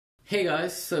Hey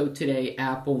guys, so today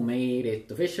Apple made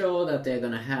it official that they're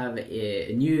gonna have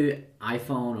a new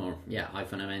iPhone, or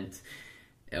iPhone event,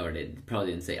 or they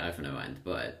probably didn't say iPhone event,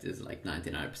 but it's like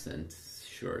 99%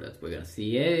 sure that we're gonna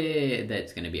see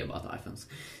that's gonna be about iPhones.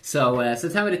 So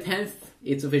September the 10th,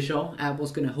 it's official.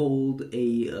 Apple's gonna hold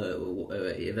a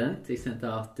event. They sent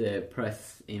out the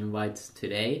press invites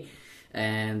today,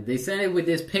 and they sent it with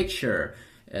this picture,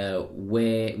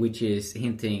 which is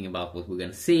hinting about what we're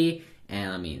gonna see.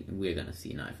 And I mean, we're gonna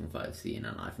see an iPhone 5C and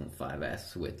an iPhone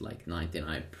 5S with like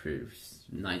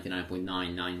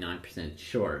 99.999%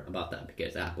 sure about that,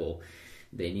 because Apple,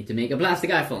 they need to make a plastic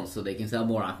iPhone so they can sell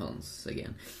more iPhones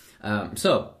again.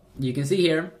 So you can see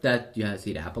here that you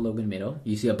see the Apple logo in the middle.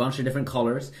 You see a bunch of different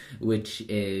colors, which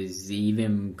is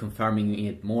even confirming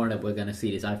it more that we're gonna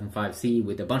see this iPhone 5C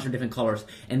with a bunch of different colors,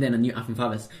 and then a new iPhone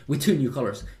 5S with two new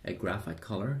colors, a graphite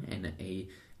color and a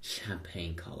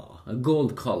champagne color, a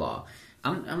gold color.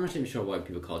 I'm not even sure why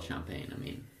people call it champagne. I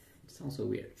mean, it sounds so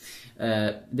weird.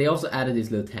 They also added this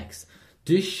little text: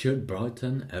 "This should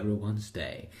brighten everyone's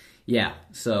day." Yeah,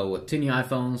 so two new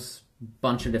iPhones,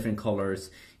 bunch of different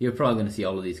colors. You're probably gonna see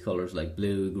all of these colors like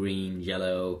blue, green,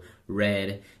 yellow,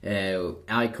 red.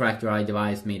 iCharacter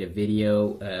device made a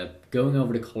video going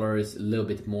over the colors a little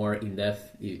bit more in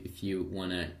depth if you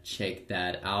wanna check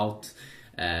that out.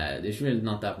 There's really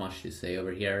not that much to say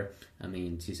over here. I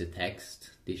mean, it's just a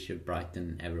text. This should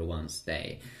brighten everyone's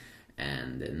day.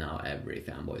 And now every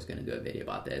fanboy is going to do a video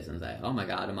about this and say, oh my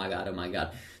god, oh my god, oh my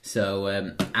god. So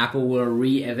Apple will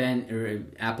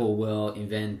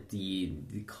invent the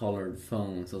colored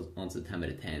phones on September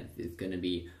the 10th. It's going to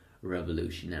be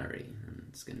revolutionary, and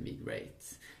it's going to be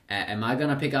great. Am I going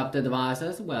to pick up the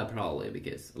devices? Well, probably,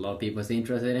 because a lot of people are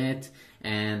interested in it,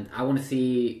 and I want to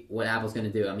see what Apple's going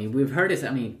to do. I mean, we've heard this.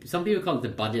 I mean, some people call it the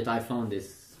budget iPhone,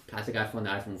 this plastic iPhone, the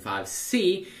iPhone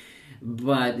 5C,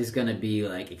 but it's going to be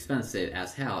like expensive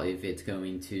as hell if it's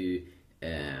going to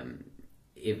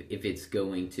if it's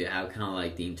going to have kind of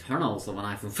like the internals of an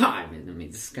iPhone 5. I mean,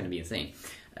 it's going to be insane.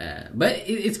 But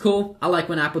it's cool. I like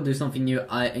when Apple do something new.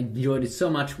 I enjoyed it so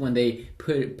much when they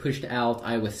pushed out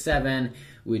iOS 7,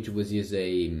 which was just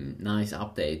a nice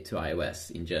update to iOS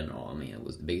in general. I mean, it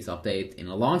was the biggest update in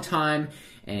a long time,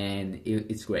 and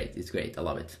it's great. It's great. I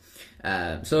love it.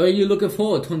 So are you looking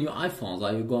forward to new iPhones?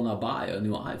 Are you gonna buy a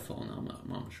new iPhone? I'm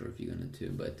not sure if you're gonna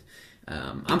do, but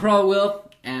I probably will.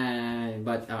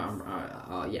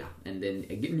 Yeah, and then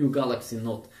a new Galaxy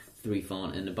Note 3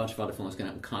 phone and a bunch of other phones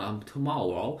gonna come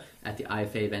tomorrow at the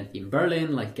IFA event in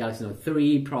Berlin, like Galaxy Note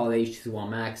 3, probably HTC One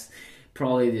Max,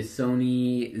 probably the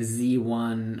Sony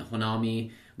Z1 Honami,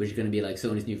 which is gonna be like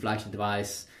Sony's new flagship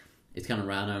device. It's kind of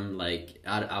random. Like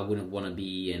I wouldn't want to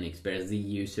be an Xperia Z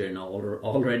user and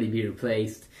already be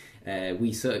replaced.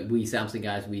 We Samsung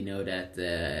guys, we know that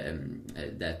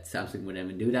that Samsung would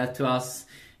never do that to us.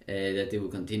 That they will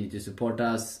continue to support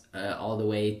us all the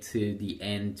way to the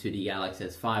end, to the Galaxy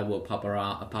S5 will pop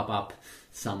up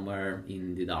somewhere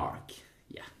in the dark.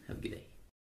 Yeah, have a good day.